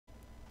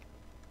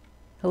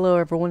Hello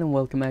everyone and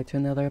welcome back to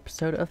another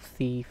episode of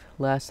Thief.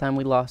 Last time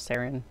we lost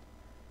Erin.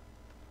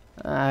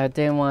 I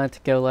didn't want it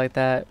to go like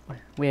that.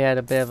 We had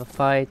a bit of a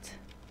fight.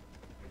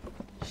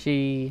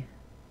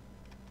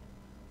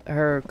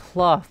 Her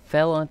claw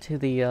fell onto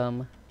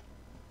the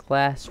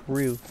glass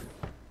roof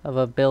of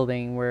a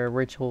building where a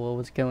ritual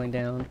was going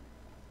down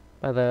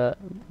by the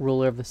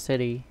ruler of the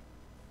city,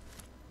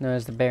 known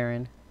as the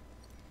Baron.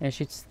 And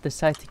she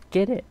decided to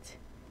get it.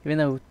 Even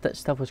though that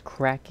stuff was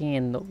cracking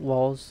in the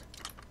walls,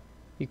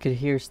 you could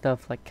hear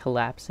stuff like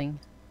collapsing.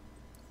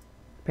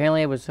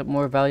 Apparently it was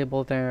more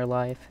valuable than her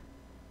life.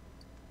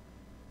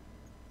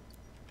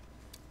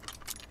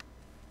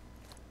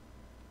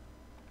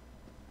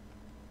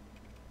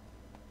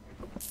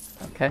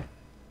 Okay.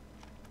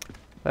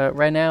 But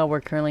right now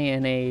we're currently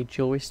in a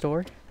jewelry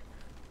store,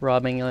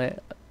 robbing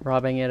it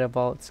of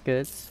all its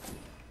goods.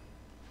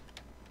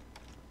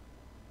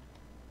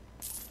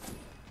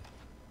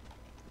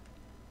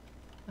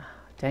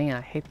 Dang it, I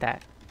hate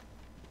that.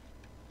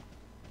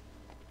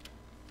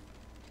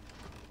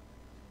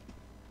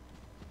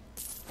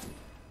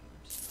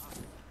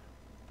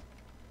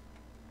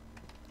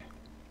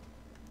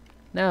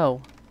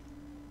 No.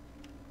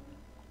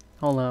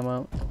 Hold on a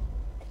moment.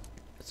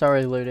 It's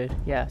already looted.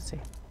 Yeah, I see.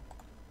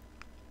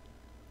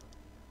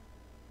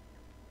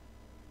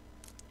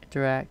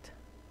 Interact.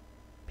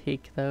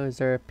 Peek though. Is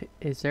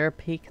there a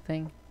peek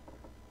thing?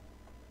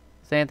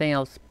 Is anything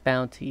else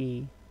bound to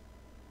E?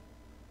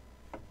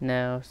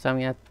 No. So I'm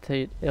gonna have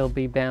to. It'll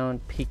be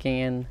bound. Peeking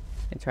and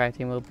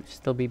interacting will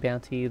still be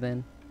bound to E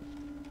then.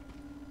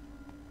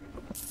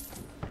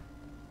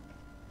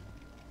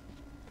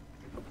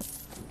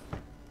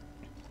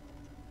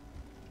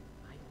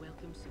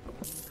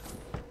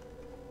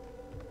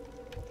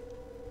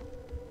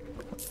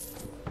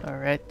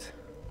 Alright.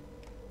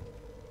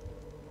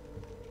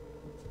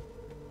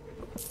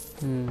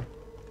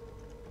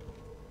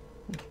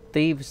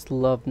 Thieves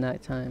love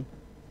nighttime.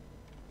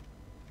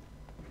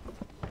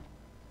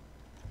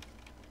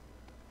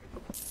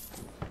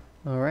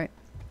 Alright.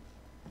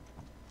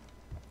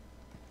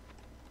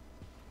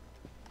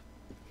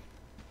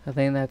 I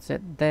think that's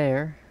it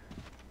there.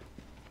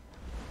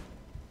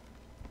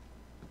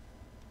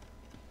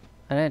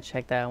 I didn't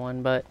check that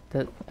one, but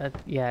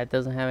yeah, it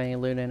doesn't have any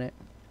loot in it.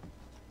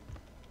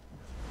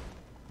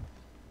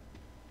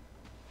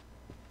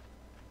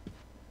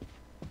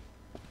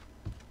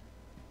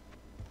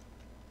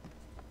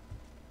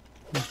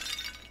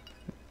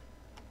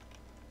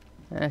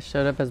 It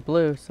showed up as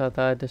blue, so I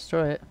thought I'd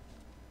destroy it.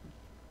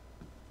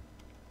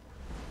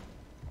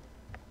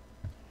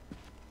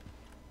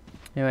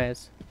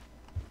 Anyways.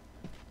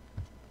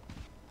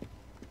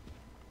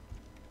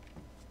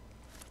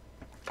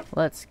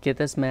 Let's get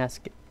this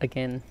mask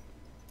again.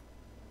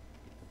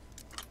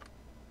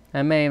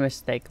 I made a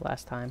mistake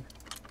last time.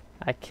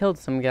 I killed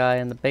some guy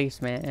in the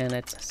basement and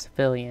it's a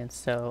civilian,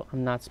 so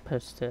I'm not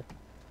supposed to.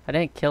 I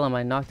didn't kill him,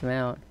 I knocked him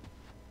out.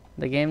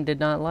 The game did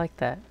not like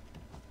that.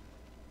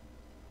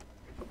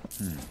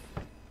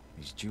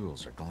 These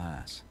jewels are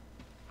glass.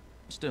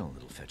 Still,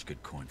 it'll fetch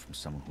good coin from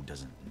someone who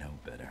doesn't know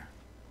better.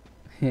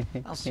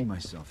 I'll see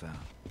myself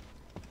out.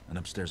 An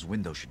upstairs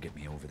window should get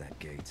me over that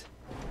gate.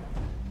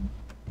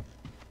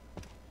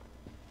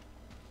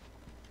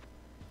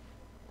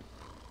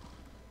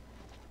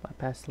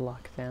 Bypass the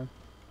lockdown.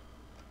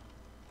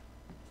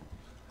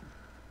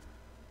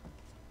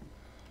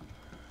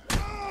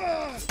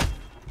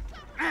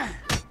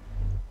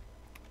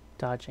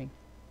 Dodging.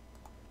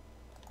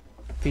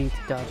 Beat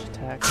dodge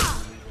attack.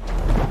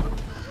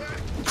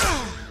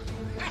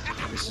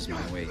 This is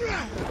my way.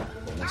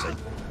 But once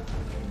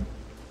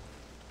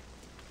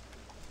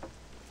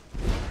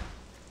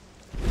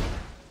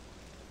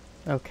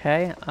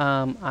Okay,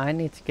 I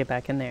need to get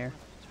back in there.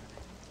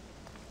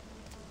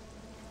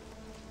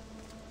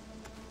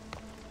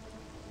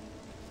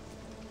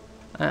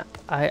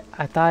 I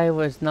thought I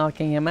was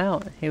knocking him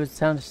out. He was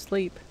sound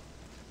asleep.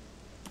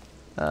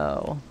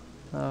 Oh.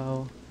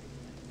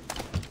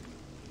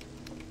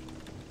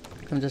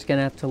 I'm just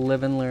gonna have to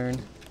live and learn.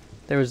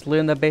 There was loot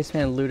in the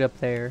basement and loot up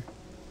there.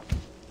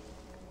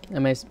 I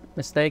made a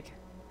mistake.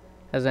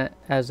 As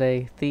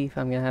a thief,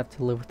 I'm gonna have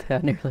to live with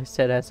that. I nearly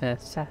said as an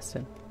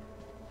assassin.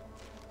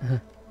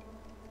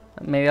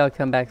 Maybe I'll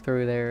come back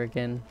through there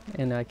again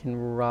and I can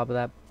rob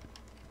that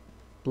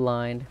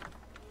blind.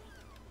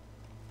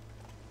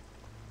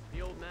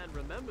 The old man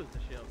remembers the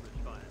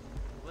Shellbridge fire.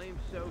 Flame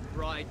so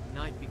bright,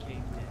 night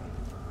became day.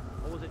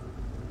 Or was it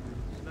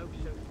smoke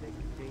so thick,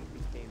 day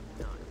became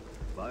night?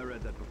 Well, I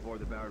read that before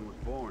the Baron was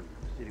born,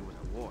 the city was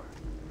at war.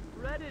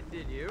 Read it,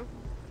 did you?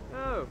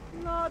 Oh,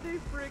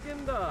 bloody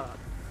friggin' da.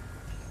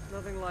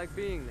 Nothing like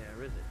being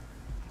there, is it?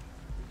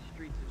 These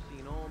streets have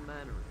seen all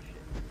manner of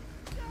shit.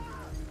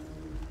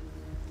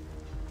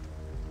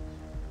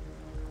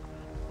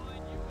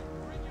 Find you and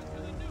bring you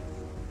to the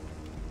news.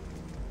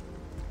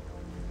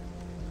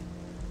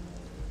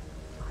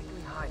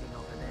 Likely hiding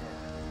over there.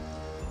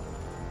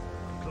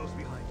 Close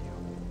behind you.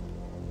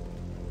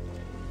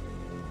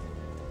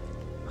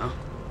 Huh?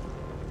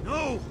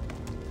 No!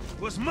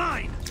 It was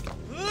mine!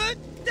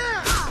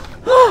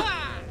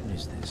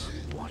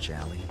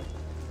 Allie.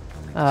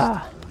 I'll make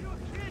Ah.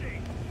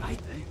 I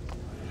think.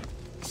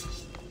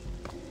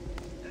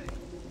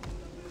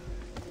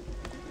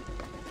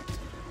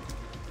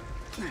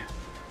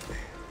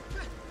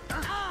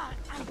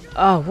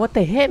 Oh, what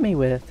they hit me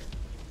with?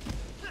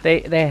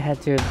 They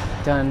had to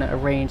have done a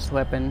ranged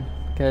weapon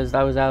because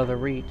I was out of the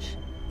reach.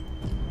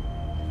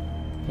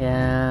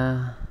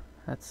 Yeah,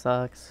 that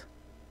sucks.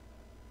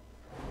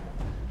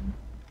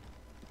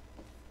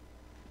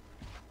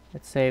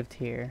 It's saved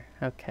here.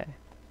 Okay.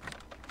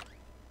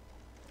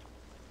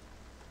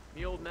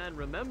 The old man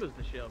remembers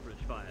the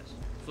Shellbridge fires.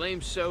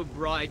 Flames so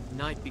bright,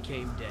 night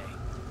became day.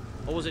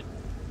 Or was it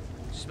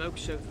smoke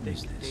so thick,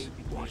 Who's this? day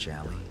became Watch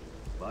Allie.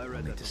 I I'll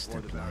read need that to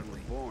before step the Baron was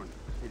lively. born.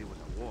 The city was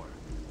at war.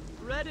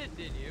 Read it,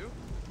 did you?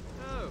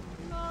 Oh,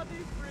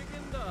 bloody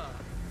friggin' duh. Nothing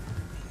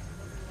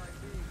like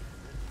being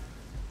there.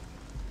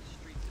 The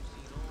streets have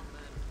seen all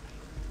manner of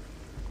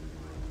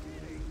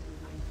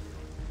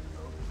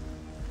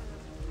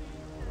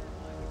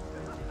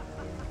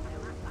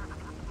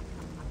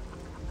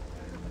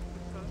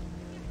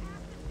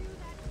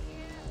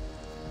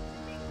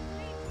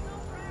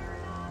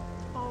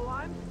Oh,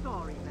 I'm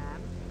sorry,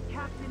 ma'am.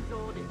 Captain's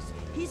orders.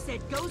 He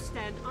said go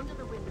stand under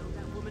the window of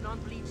that woman on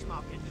Bleach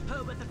Market.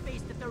 Her with the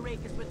face that the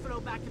rakers would throw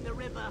back in the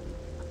river.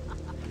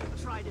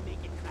 Try to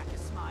make it crack a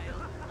smile.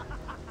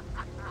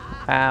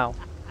 Ow.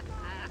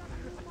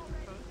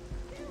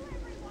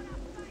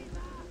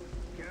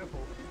 Careful.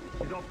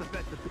 She's off the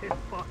fence to piss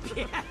fuck.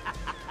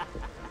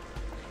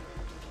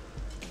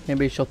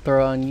 Maybe she'll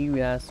throw on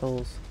you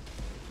assholes.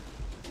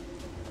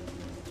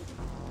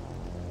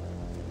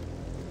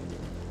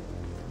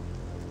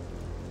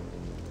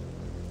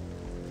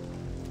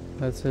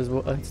 This is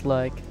what it's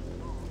like.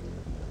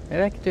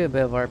 Maybe I could do a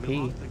bit of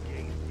RP. Lock the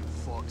gate, you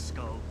fuck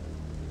skull.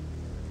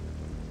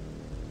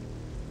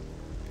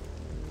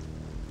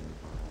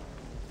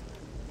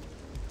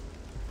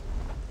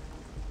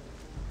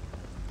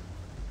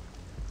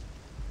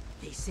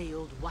 They say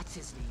old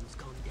what's-his-name's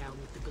gone down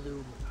with the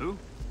gloom. Who?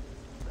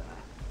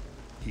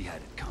 He had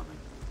it coming.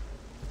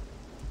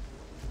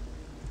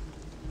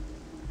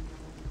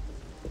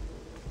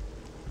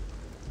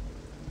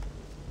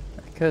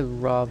 I could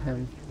rob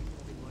him,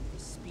 In one of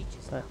his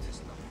speeches but about this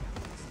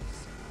lockdown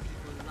business.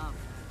 People love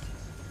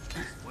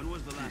that. When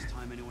was the last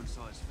time anyone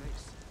saw his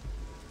face?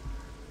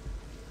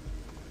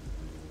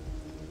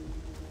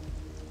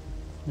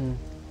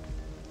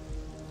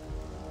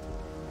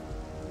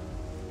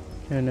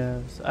 who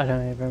knows? I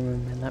don't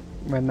even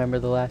remember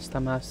the last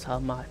time I saw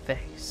my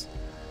face.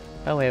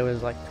 Oh wait, it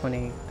was like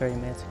 20, 30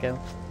 minutes ago.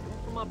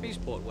 From up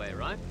Eastport way,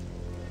 right?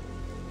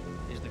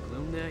 Is the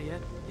gloom there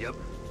yet? Yep.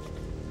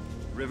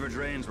 River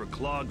drains were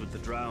clogged with the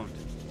drowned.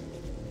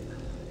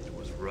 It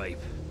was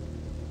ripe.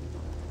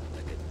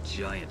 Like a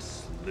giant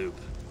sloop.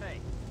 Hey,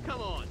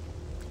 come on.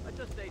 I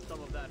just ate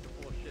some of that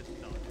before shit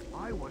started.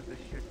 I was the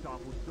shit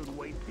stop who stood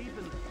waist deep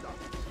in the stuff,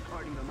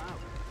 carting them out.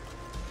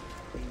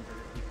 Seems as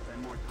if we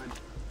spend more time.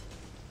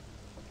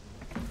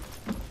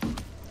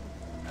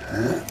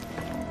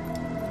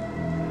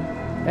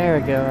 There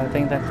we go. I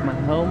think that's my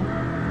home.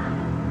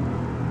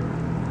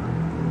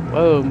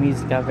 Whoa,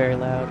 music got very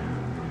loud.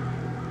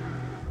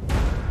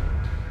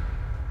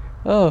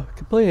 Oh,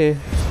 completed.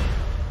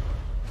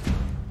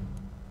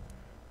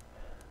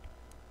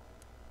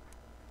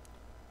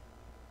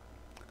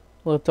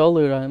 Lift all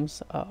loot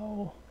items.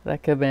 Oh,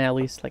 that could have been at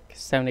least like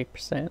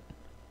 70%.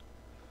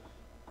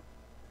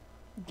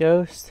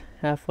 Ghost,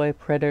 halfway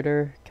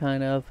predator,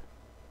 kind of.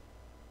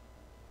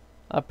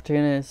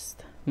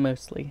 Opportunist,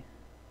 mostly.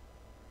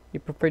 You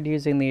preferred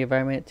using the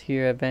environment to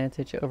your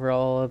advantage over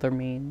all other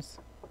means.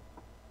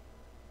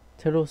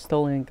 Total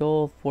stolen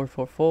gold,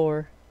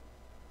 444.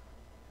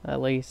 At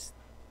least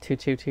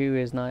 222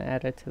 is not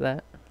added to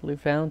that. Loot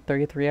found,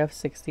 33 out of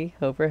 60,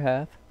 over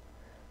half.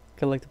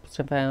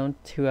 Collectibles found,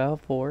 2 out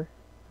of 4.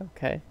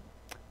 Okay.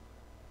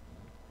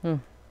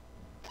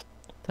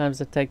 Times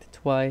detected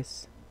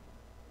twice.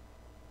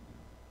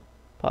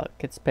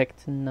 Pockets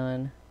picked,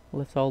 none.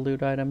 Lift all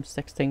loot items,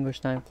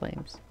 extinguish 9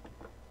 flames.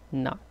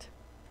 Not.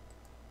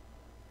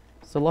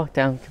 So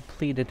lockdown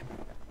completed.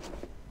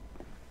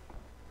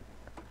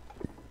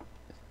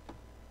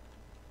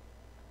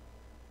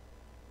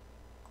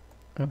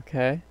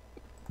 Okay.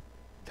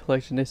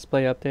 Collection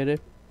display updated.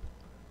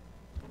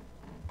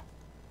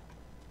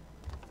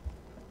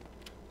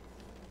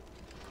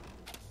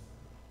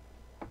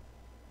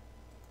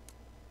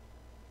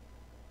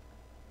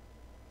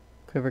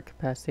 Quiver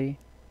capacity.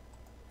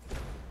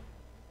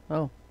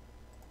 Oh.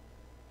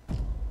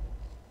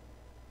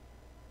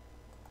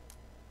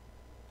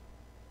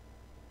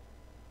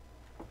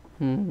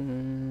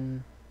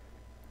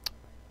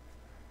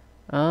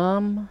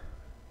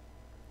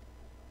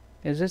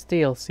 Is this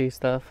DLC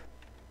stuff?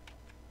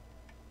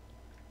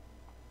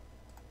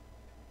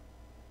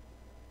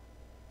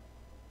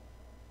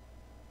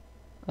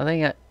 I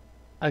think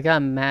I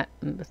got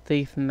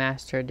Thief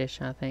Master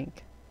Edition, I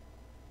think.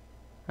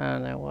 I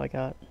don't know what I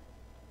got.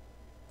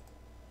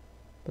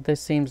 But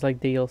this seems like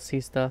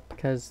DLC stuff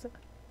because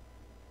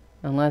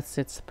unless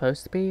it's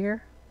supposed to be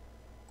here,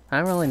 I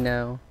don't really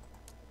know.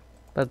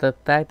 But the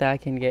fact that I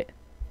can get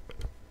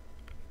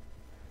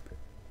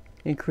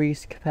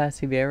increased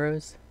capacity of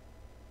arrows,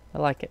 I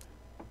like it.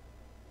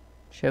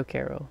 Choke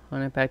arrow.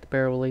 Unimpacted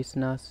barrel release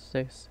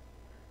noxious,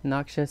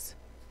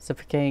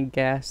 suffocating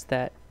gas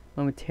that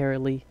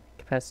momentarily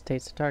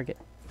incapacitates the target.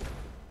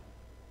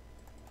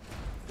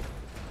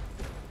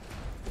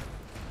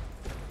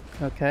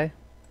 Okay.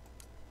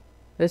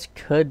 This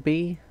could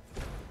be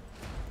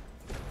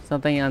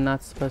something I'm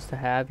not supposed to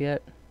have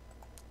yet.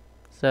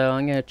 So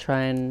I'm going to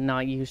try and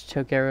not use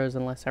choke arrows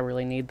unless I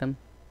really need them.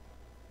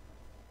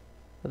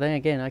 But then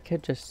again, I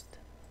could just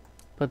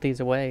put these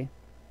away.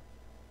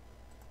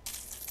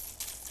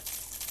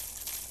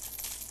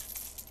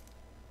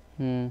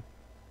 I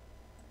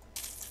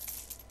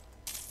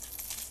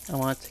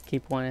want to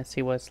keep one and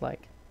see what it's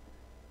like.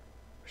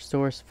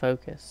 Restores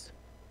focus.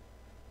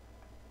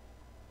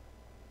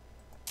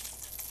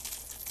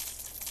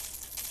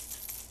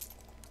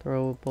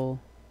 Throwable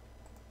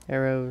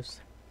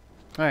arrows.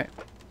 Alright.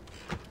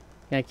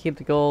 Gonna keep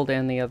the gold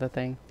and the other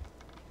thing.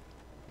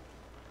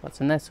 What's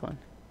in this one?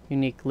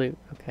 Unique loot.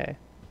 Okay.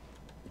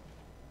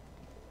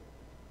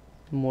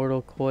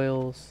 Mortal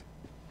coils.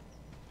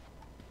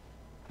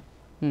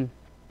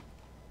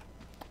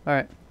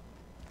 Alright.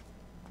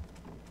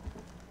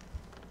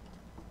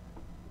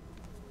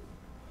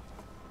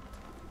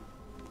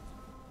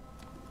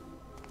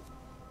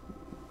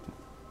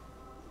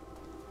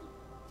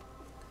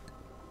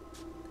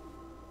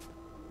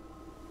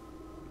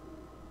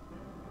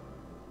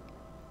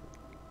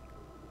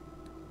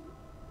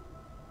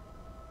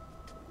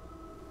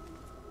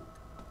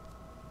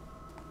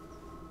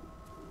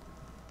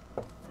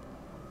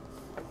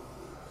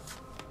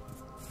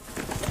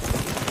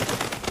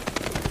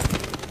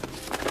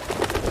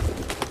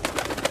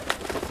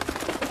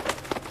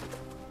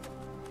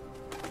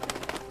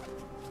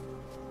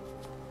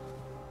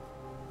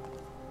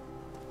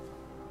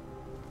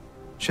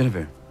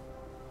 Jennifer.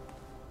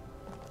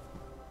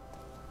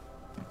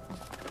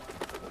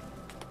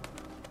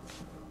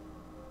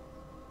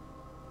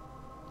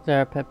 Is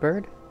that a pet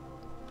bird?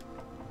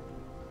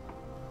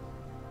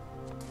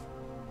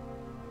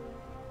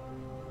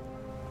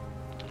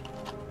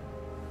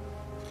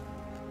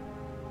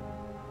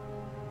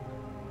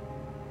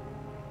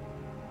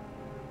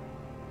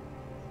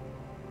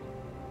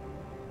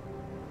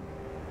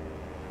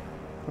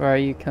 Where are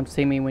you? Come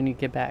see me when you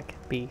get back.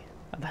 B.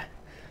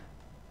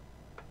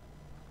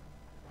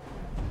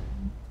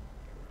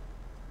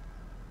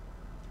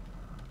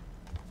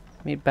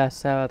 Meet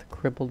best out of the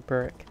crippled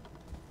brick.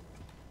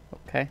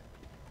 Okay.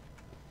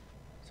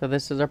 So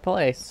this is our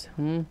place.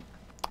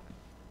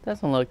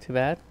 Doesn't look too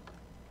bad.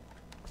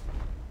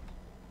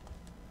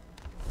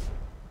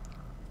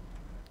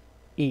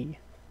 E.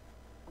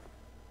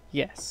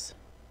 Yes.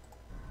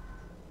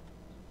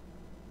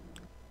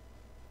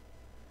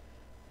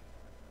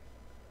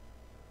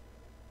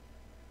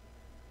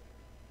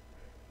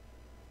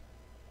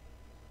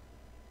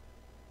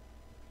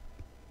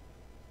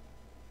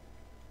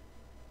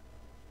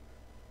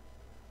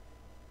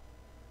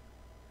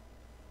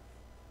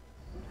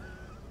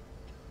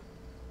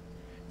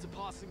 It's a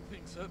passing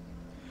thing, sir.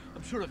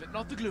 I'm sure of it,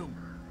 not the gloom.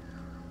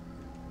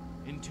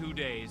 In 2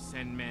 days,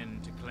 send men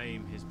to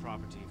claim his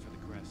property for the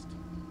crest.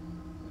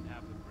 And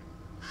have them bring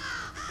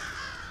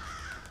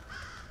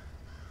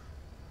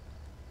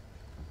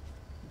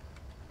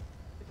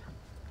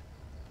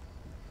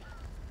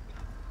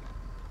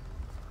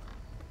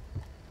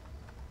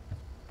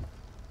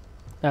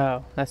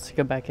Oh, that's to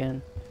go back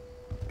in.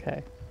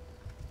 Okay.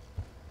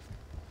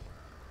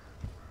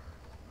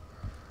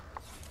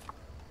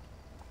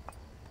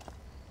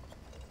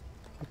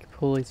 Like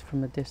pulleys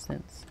from a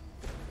distance.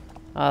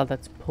 Oh,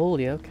 that's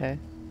pulley, okay.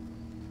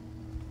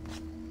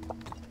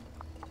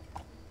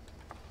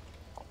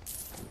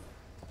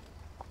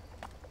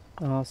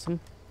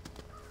 Awesome.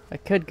 I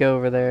could go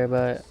over there,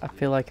 but I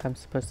feel like I'm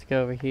supposed to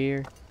go over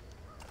here.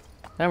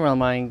 I don't really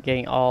mind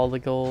getting all the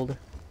gold,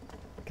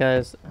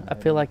 because I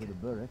feel like...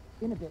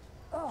 In a bit.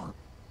 Ugh!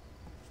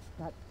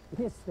 That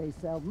piss they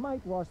sell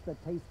might wash the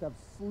taste of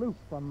sloop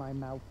from my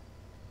mouth.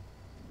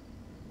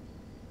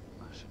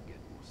 I should get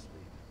more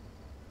sleep.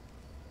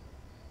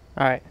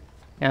 Alright.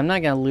 Yeah, I'm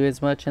not going to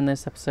lose much in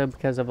this episode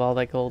because of all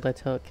that gold I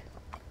took.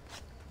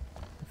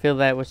 I feel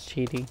that was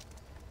cheaty.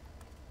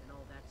 And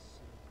all that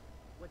shit.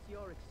 What's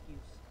your excuse?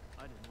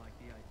 I didn't like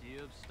the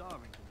idea of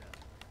starving to death.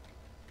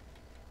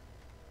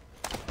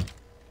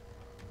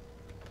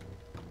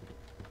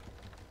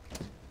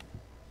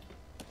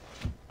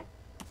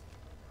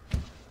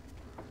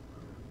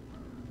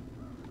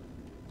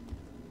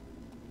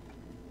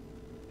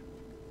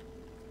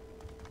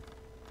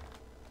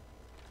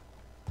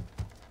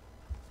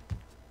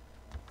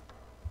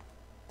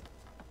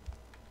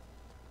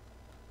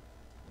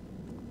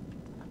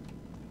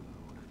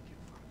 What I'd give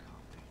for a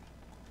coffee.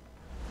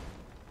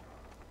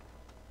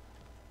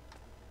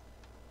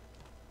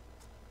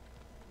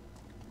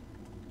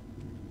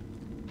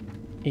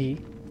 E.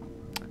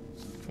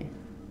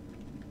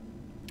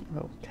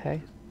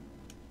 Okay.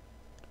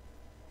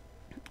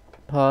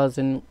 Pause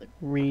and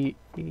read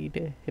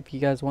if you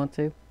guys want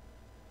to.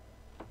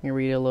 I can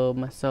read a little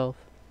myself.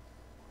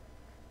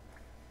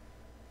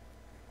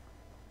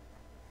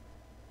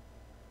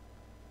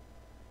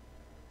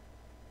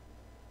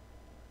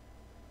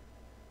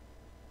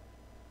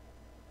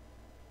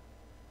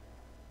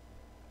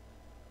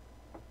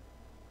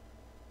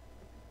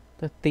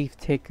 The Thief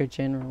Taker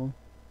General.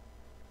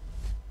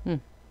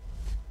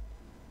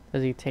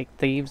 Does he take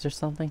thieves or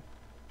something?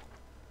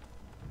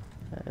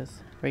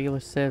 Because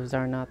regular civs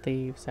are not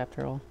thieves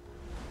after all.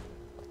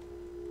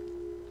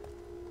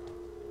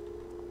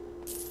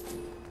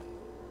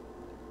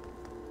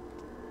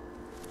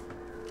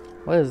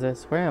 What is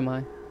this? Where am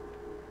I?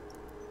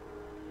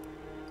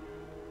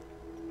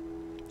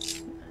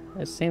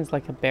 It seems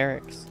like a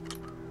barracks.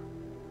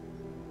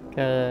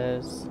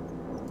 Because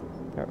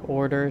there are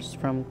orders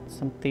from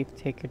some Thief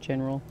Taker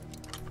General.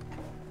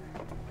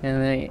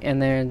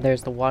 And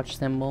there's the watch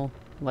symbol,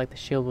 like the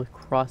shield with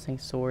crossing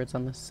swords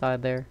on the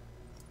side there.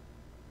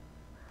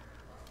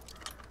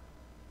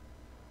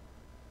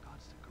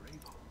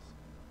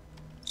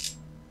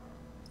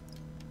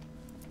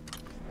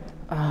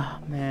 Ah,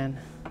 oh, man.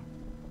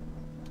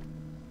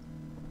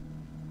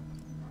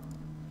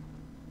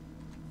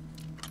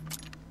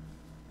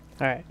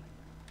 Alright.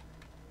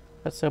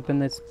 Let's open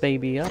this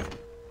baby up.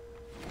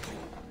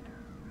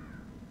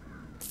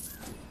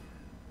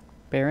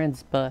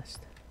 Baron's bust.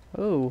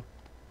 Ooh.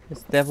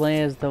 This definitely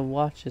is the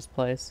watch's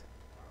place.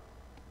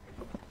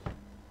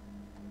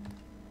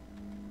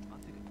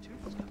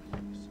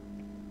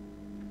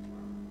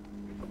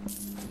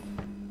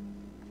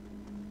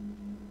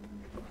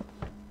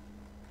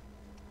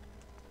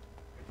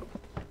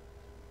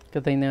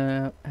 Good thing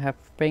they have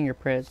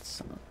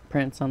fingerprints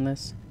on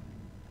this.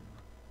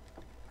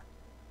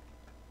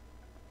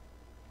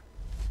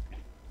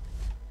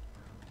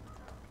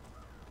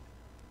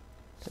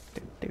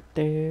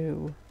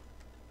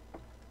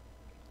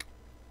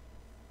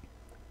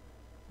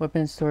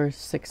 Weapon store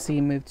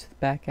 6C moved to the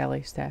back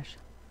alley stash.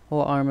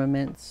 All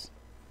armaments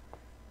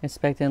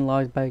inspected and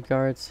logged by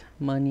guards,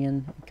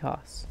 Munyon and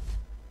Koss.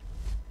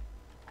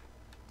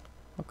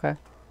 Okay.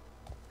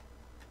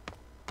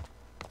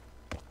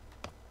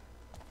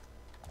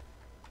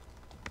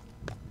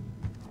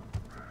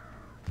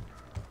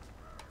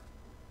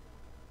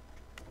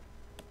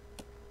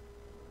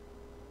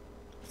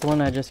 It's the one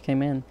that just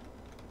came in.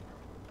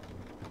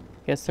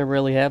 Guess they're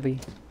really heavy.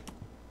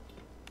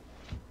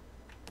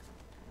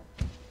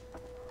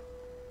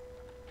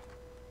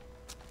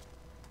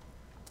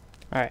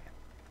 Alright.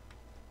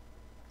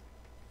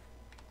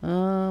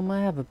 I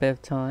have a bit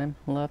of time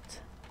left.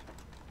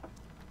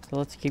 So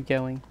let's keep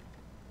going.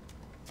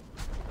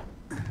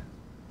 You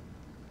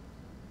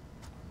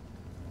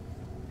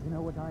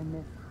know what I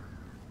miss?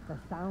 The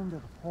sound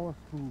of horse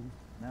hooves.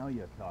 Now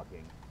you're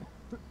talking.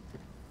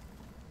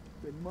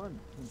 Been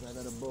months since I've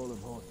had a bowl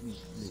of horse meat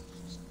sleep.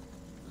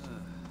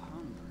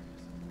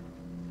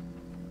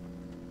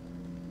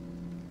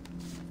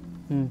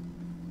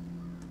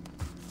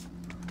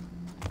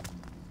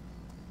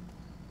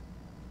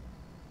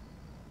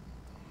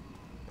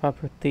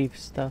 Proper thief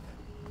stuff.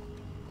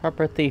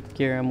 Proper thief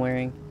gear I'm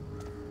wearing.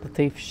 The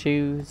thief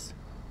shoes,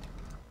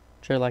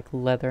 which are like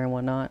leather and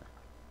whatnot.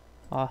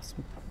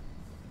 Awesome.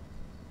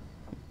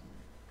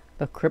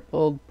 The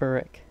crippled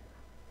Burrick.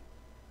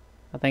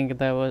 I think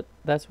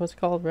that's what's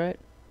called, right?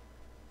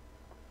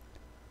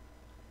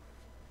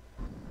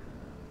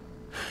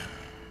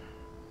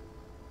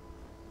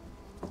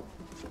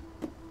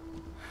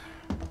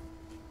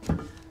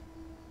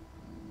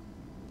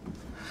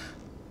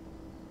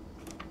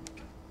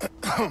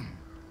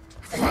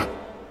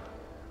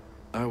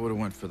 I would have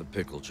went for the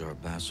pickle jar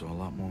basso, a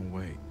lot more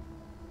weight.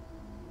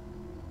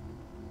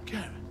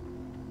 Garrett.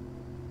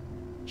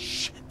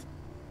 Shit.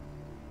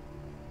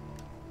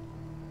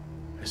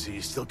 I see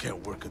you still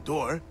can't work a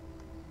door.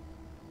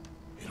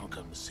 You don't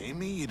come to see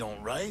me, you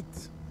don't write.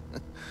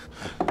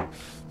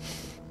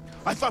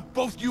 I thought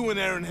both you and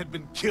Aaron had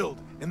been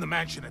killed in the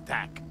mansion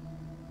attack.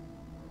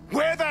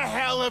 Where the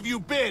hell have you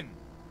been?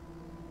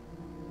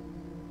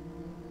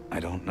 I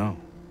don't know.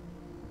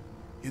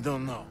 You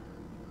don't know.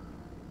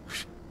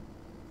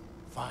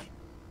 Fine.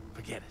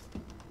 Forget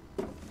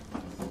it.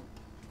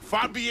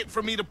 Far be it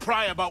for me to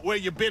pry about where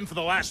you've been for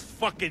the last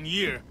fucking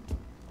year.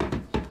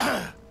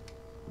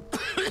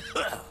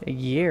 A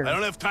year? I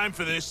don't have time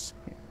for this.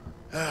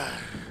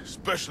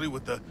 Especially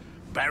with the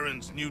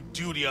Baron's new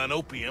duty on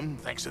opium,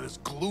 thanks to this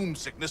gloom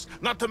sickness,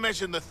 not to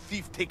mention the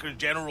Thief Taker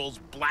General's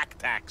black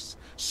tax,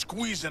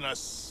 squeezing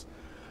us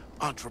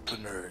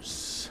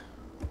entrepreneurs.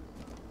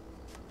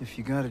 If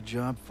you got a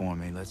job for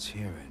me, let's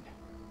hear it.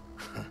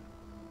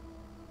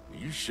 Are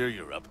you sure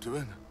you're up to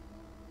it?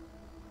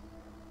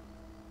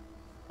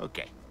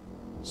 Okay,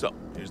 so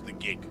here's the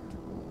gig.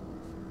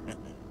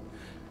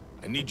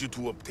 I need you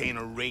to obtain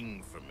a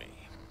ring for me.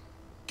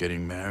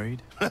 Getting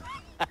married?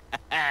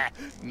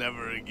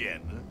 Never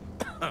again.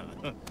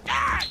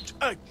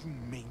 You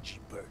mangy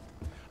bird.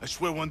 I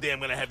swear one day I'm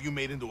gonna have you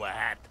made into a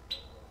hat.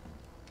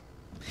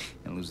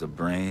 And lose the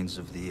brains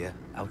of the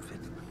outfit.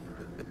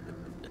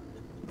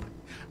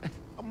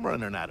 I'm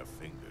running out of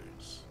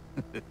fingers.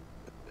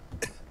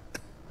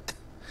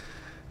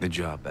 Good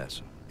job,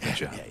 Basso. Good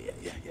job.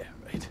 Yeah,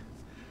 right.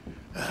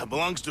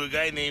 Belongs to a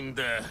guy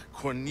named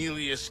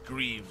Cornelius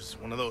Greaves.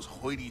 One of those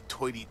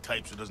hoity-toity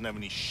types who doesn't have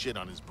any shit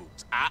on his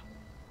boots.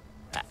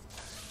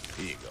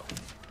 Here you go.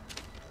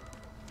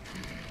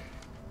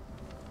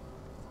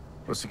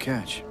 What's the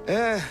catch?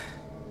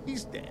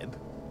 He's dead.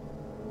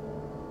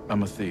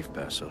 I'm a thief,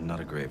 Basso,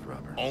 not a grave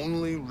robber.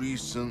 Only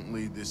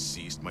recently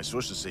deceased. My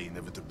sources say he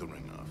never took the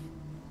ring off.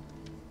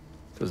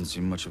 Doesn't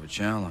seem much of a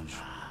challenge.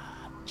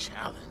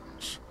 Challenge.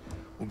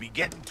 We'll be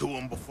getting to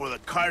him before the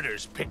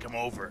Carters pick him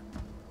over.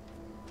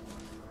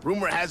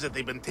 Rumor has it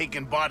they've been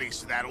taking bodies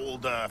to that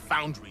old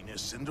foundry near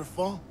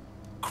Cinderfall.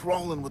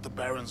 Crawling with the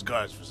Baron's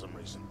guards for some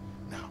reason.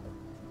 Now,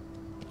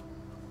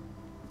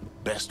 the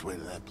best way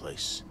to that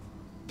place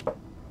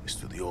is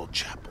through the old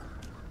chapel.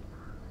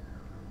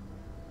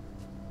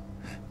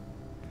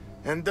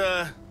 And,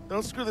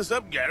 don't screw this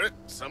up, Garrett.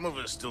 Some of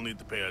us still need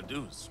to pay our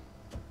dues.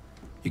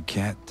 You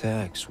can't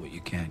tax what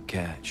you can't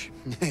catch.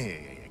 Yeah,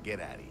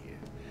 get out of here.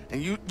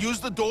 And you use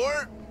the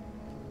door?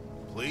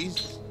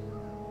 Please?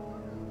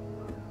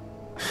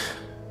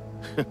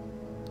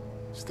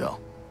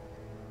 Still,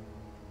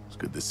 it's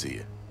good to see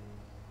you.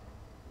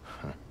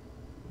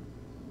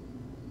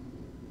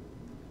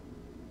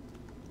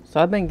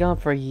 So I've been gone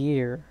for a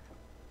year.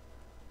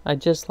 I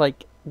just,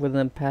 like,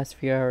 within the past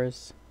few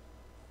hours.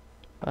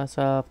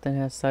 Basso often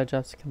has side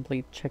jobs to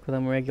complete. Check with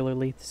him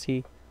regularly to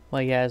see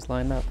what he has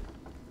lined up.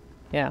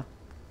 Yeah.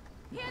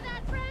 Hear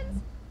that,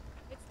 friends?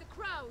 It's the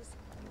crows.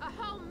 A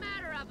whole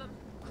matter of them,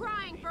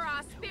 crying for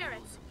our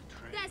spirits.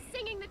 They're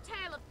singing the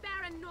tale of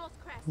Baron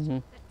Northcrest.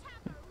 The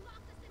tapper who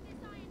locked us in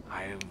this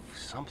iron... I've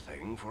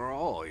something for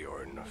all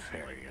your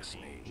nefarious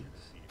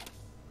needs.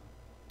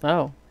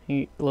 Oh,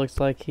 he looks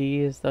like he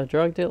is the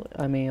drug dealer.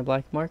 I mean, a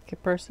black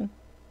market person?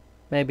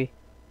 Maybe.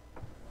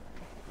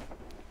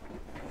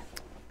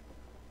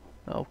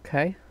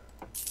 Okay.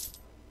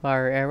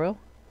 Fire arrow.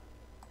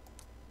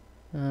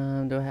 How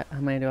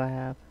many do I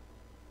have?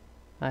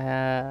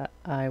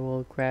 I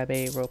will grab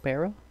a rope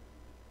arrow.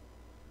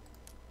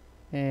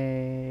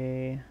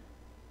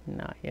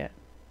 Not yet.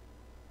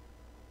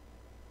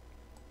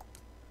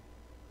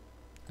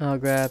 I'll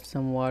grab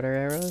some water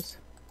arrows.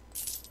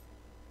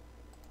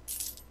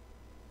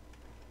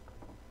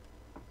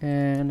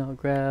 And I'll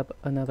grab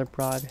another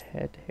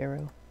broadhead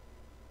arrow.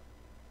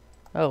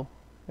 Oh,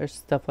 there's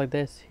stuff like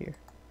this here.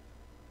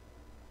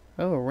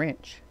 Oh, a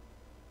wrench.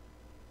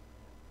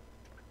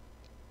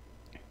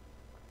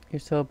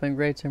 Use to open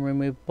grates and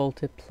remove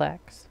bolted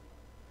plaques.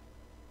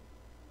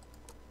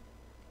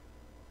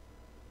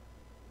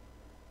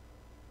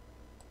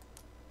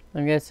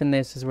 I'm guessing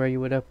this is where you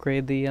would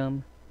upgrade the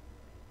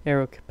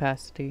arrow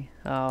capacity.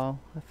 Oh,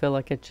 I feel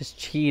like it just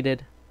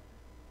cheated.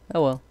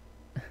 Oh well.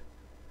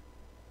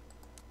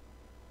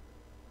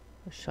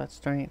 Shot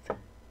strength.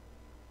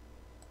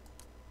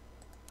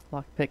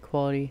 Lockpick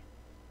quality.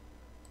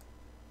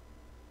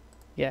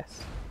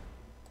 Yes.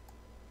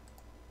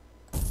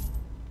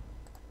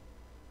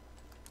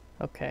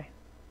 Okay.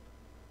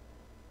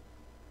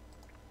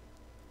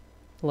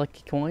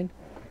 Lucky coin.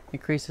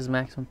 Increases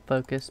maximum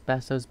focus.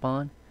 Basso's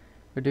bond.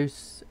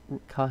 Reduce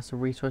cost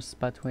of resources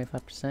by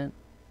 25%.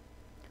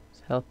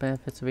 Health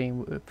benefits of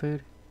eating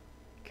food.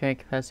 Carrying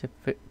capacity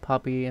of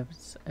poppy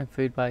and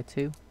food by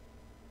 2.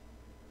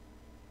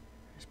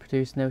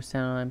 Produce no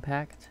sound on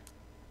impact.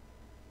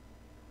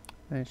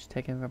 Range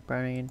taken from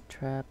burning and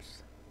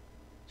traps.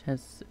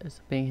 Chance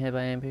of being hit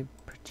by enemy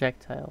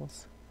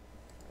projectiles.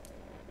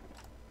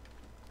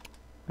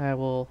 I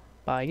will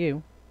buy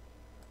you.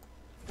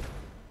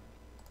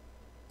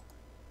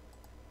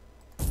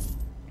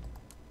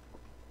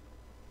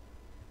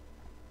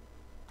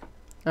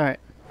 Alright.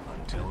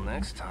 Until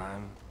next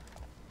time.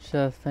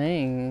 Sure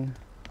thing.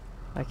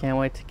 I can't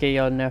wait to get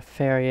your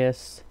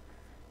nefarious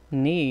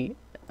need.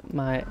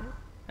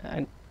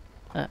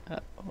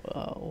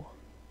 Whoa.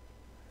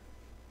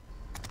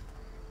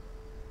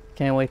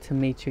 Can't wait to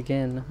meet you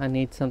again. I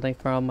need something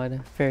for all my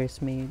nefarious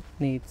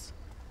needs.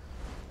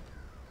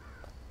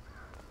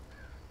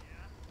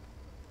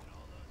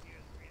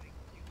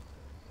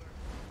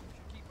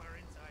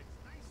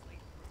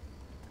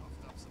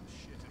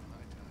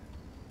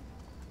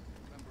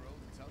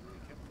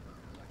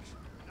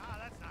 Nah,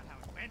 that's not how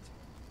it went.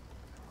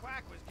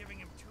 Quack was giving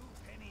him 2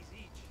 pennies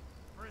each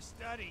for a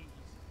study.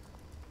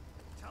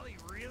 Until he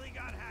really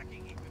got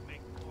hacking, he could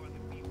make more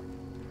than we were.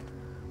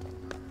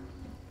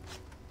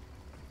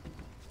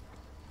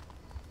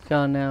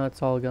 Gone now,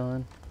 it's all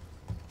gone.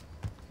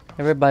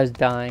 Everybody's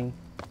dying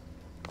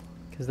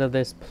because of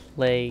this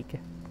plague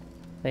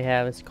they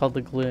have. It's called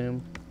the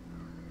gloom.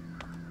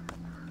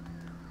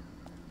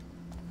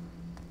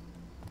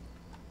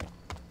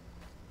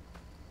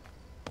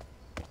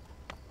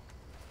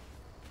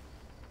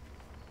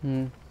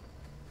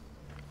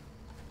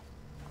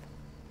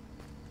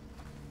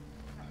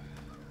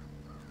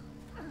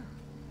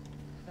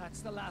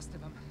 That's the last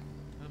of them.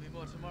 There'll be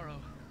more tomorrow.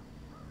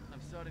 I'm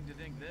starting to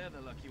think they're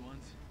the lucky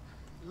ones.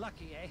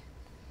 Lucky, eh?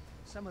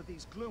 Some of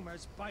these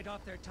gloomers bite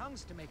off their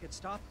tongues to make it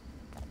stop.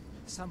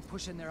 Some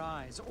push in their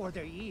eyes or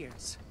their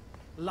ears.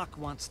 Luck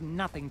wants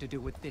nothing to do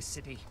with this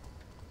city.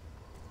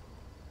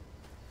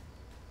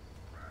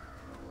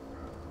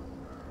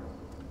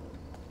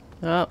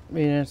 Oh, you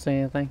didn't say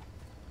anything.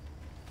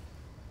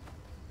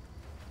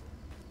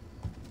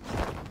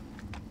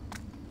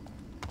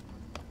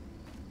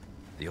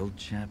 The old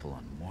chapel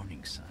on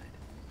Morningside.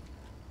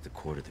 The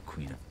court of the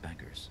Queen of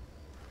Beggars.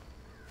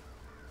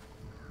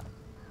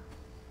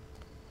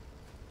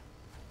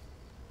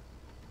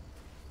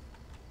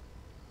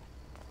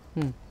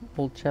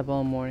 Old chapel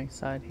on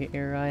Morningside.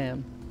 Here I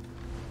am.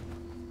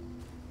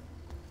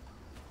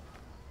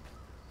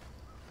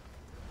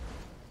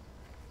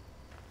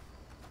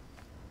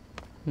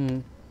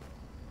 Do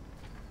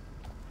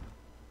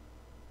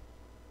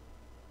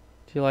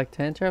you like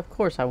to enter? Of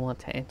course I want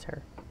to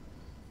enter.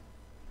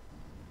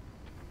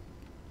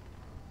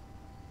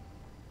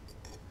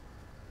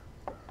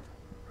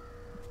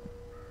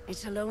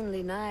 It's a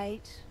lonely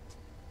night.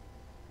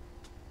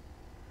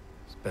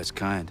 It's the best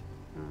kind.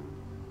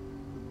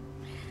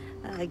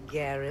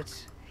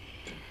 Garrett.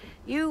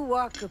 You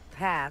walk a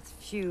path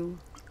few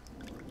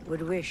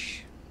would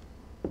wish.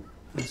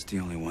 That's the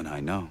only one I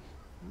know.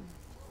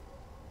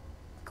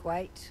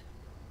 Quite.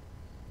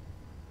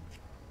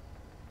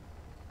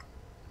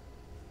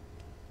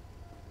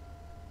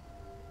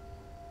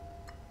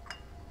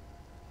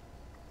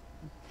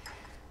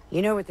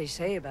 You know what they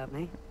say about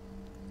me?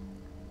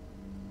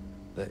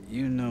 That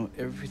you know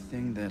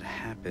everything that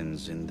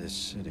happens in this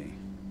city.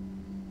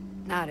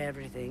 Not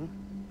everything.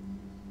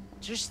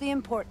 Just the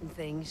important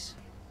things.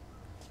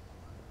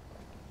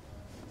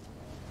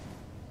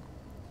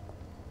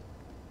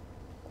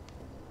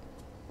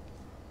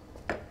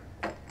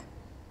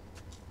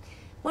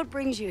 What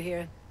brings you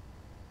here?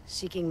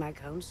 Seeking my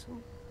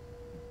counsel?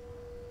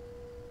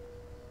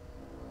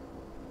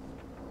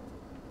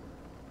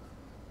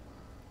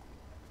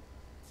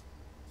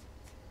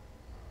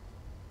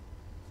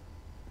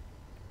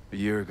 A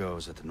year ago, I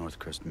was at the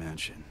Northcrest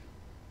Mansion.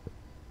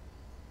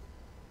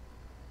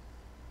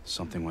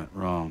 Something went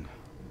wrong.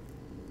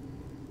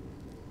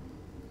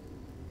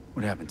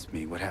 What happened to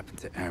me? What happened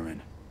to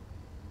Aaron?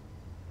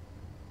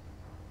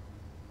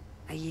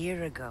 A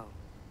year ago.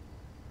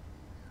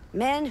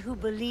 Men who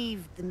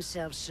believed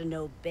themselves to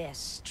know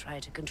best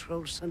tried to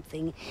control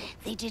something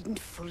they didn't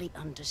fully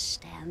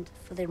understand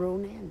for their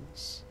own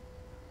ends.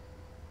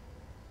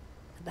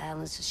 The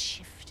balance has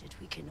shifted.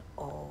 We can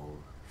all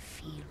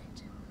feel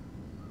it.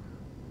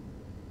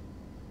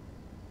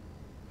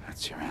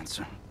 That's your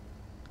answer.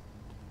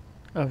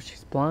 Oh,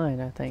 she's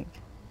blind, I think.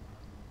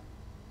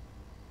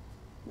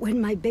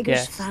 When my beggars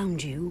Yes.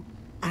 found you,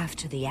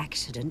 after the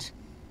accident,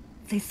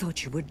 they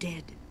thought you were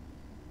dead.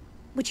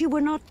 But you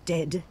were not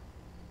dead.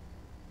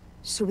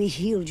 So we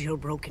healed your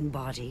broken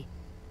body,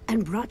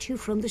 and brought you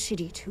from the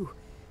city to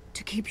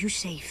keep you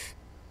safe,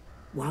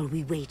 while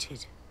we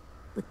waited.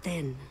 But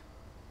then,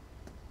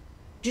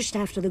 just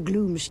after the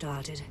gloom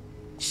started,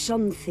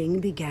 something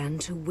began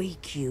to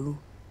wake you.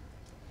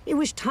 It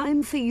was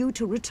time for you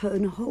to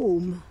return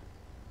home.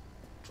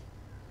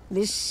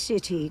 This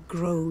city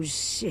grows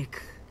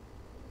sick.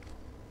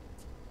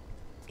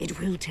 It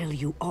will tell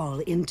you all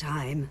in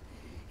time,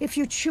 if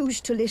you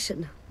choose to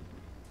listen.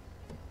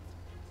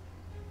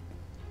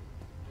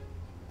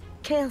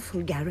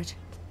 Careful, Garrett.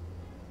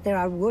 There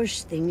are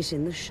worse things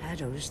in the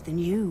shadows than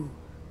you.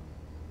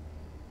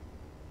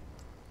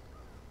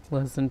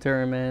 Listen to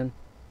her, man.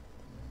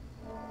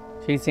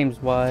 She seems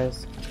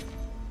wise.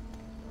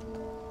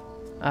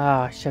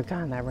 Ah, I should have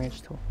gotten that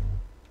range tool.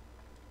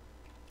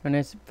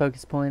 Donate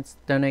focus points.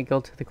 Donate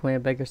gold to the Queen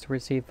of Beggars to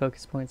receive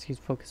focus points. Use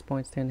focus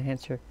points to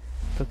enhance your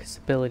focus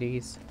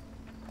abilities.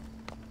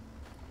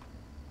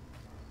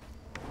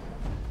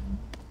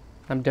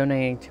 I'm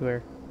donating to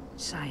her.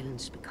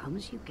 Silence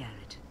becomes you,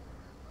 Garrett.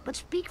 But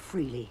speak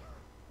freely.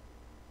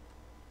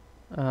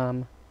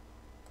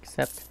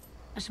 Accept.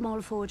 A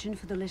small fortune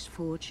for the less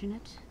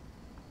fortunate.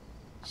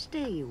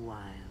 Stay a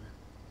while.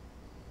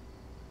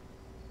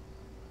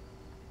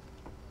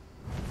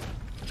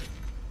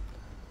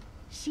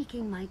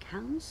 Seeking my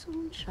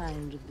counsel,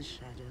 child of the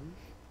shadow.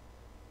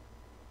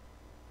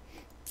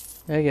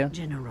 There you go.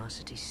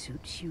 Generosity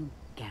suits you,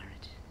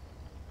 Garrett.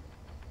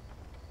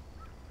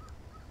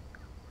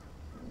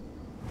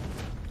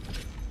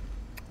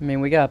 I mean,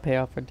 we gotta pay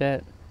off our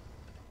debt.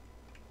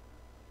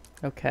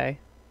 Okay.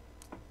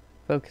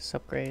 Focus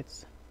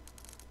upgrades.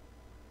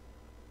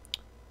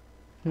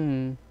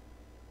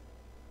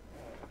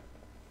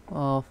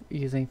 All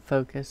using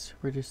focus.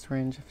 Reduce the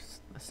range of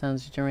the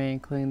sounds you generate,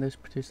 including those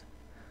produced.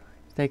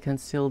 Stay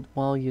concealed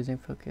while using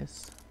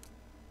focus.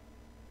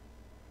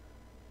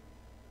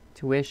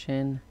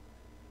 Tuition.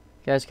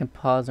 You guys can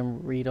pause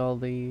and read all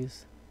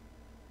these.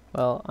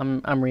 Well,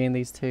 I'm reading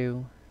these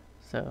too,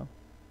 so.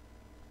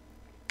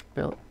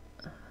 Built.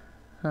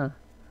 Huh.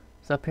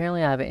 So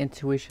apparently I have an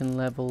intuition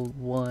level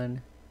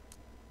 1.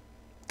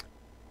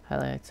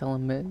 Highlights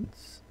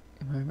elements.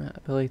 Environment.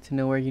 Ability to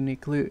know where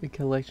unique loot and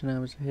collection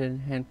items or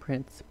hidden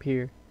handprints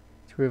appear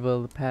to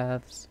reveal the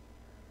paths.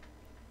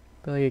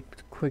 Ability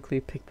to quickly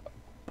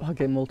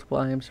pickpocket multiple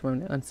items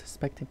from an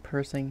unsuspecting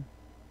person.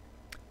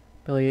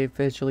 Ability to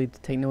visually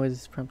detect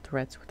noises from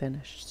threats within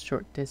a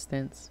short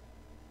distance.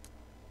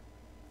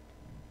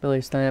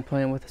 Ability to stun an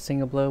opponent with a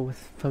single blow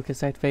with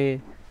focus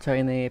activated,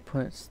 targeting the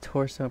opponent's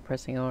torso and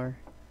pressing R.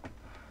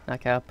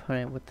 Knock out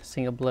opponent with a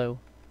single blow.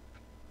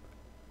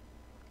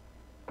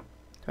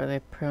 Target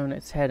the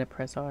opponent's head and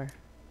press R.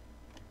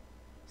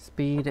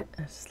 Speed,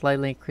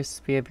 slightly increase the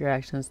speed of your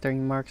actions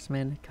during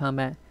marksman,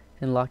 combat,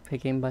 and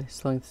lockpicking by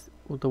slowing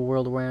the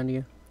world around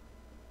you.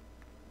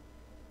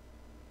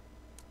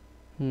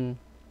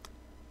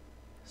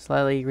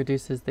 Slightly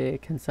reduces the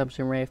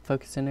consumption rate of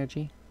focus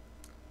energy.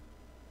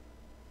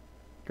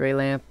 Gray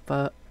lamp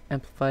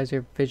amplifies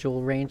your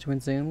visual range when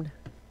zoomed.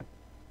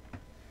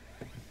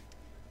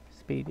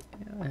 Speed,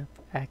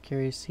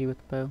 accuracy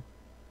with bow.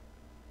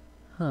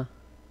 Huh.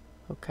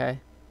 Okay.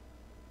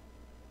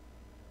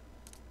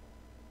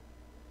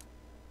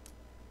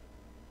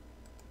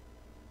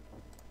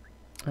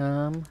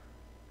 Let's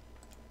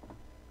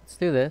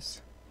do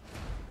this.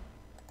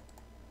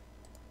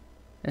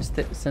 And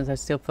since I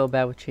still feel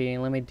bad with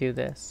cheating, let me do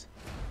this.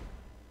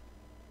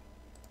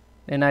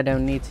 And I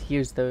don't need to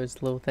use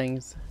those little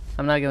things.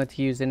 I'm not going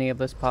to use any of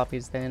those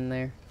poppies then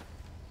there.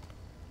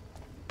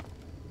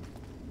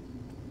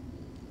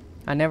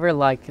 I never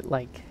liked,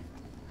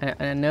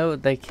 I know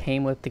they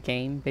came with the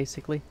game,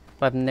 basically,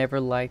 but I've never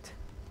liked,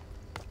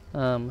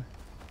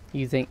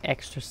 using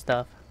extra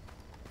stuff.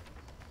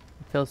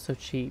 It feels so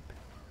cheap.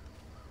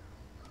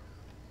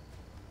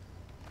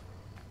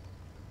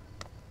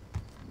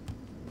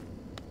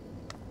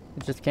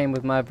 It just came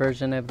with my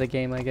version of the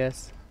game, I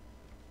guess.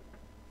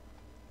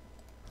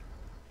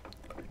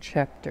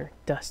 Chapter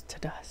Dust to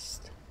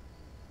Dust.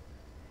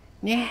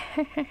 Yeah.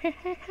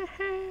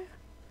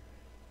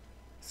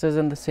 Says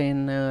in the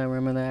scene, I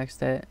remember the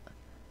accident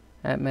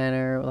at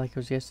Manor like it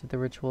was yesterday. The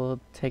ritual of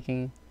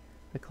taking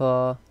the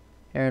claw,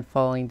 Aaron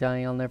falling,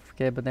 dying. I'll never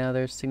forget. But now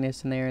there's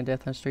sickness in the air and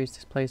death on the streets.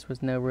 This place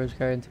was no rose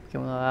garden to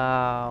begin with.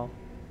 Wow.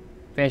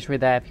 Finish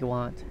with that if you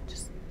want.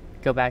 Just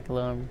go back a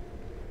little and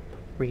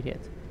read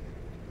it.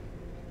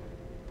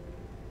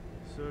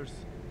 Sirs,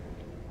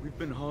 we've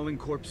been hauling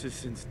corpses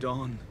since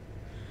dawn.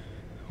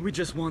 We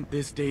just want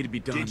this day to be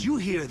done. Did you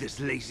hear this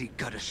lazy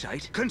gutter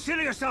shite?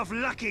 Consider yourself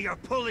lucky you're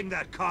pulling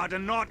that card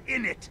and not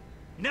in it.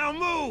 Now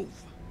move!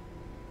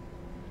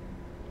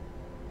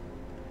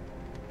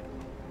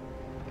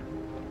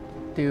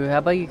 Dude, how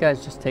about you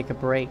guys just take a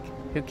break?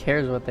 Who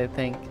cares what they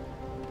think?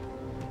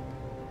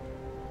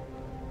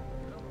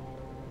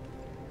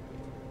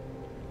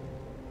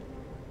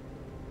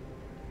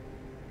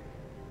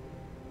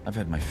 I've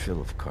had my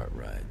fill of cart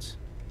rides.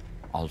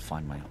 I'll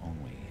find my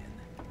own way in.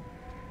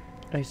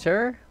 Are you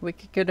sure? We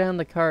could go down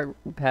the cart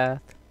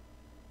path.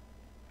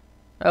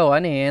 Oh, I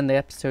need to end the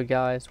episode,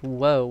 guys.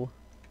 Whoa.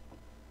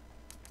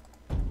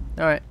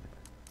 Alright.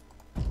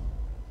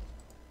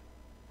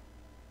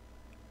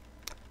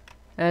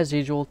 As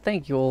usual,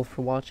 thank you all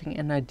for watching,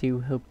 and I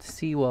do hope to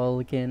see you all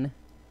again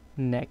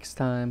next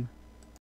time.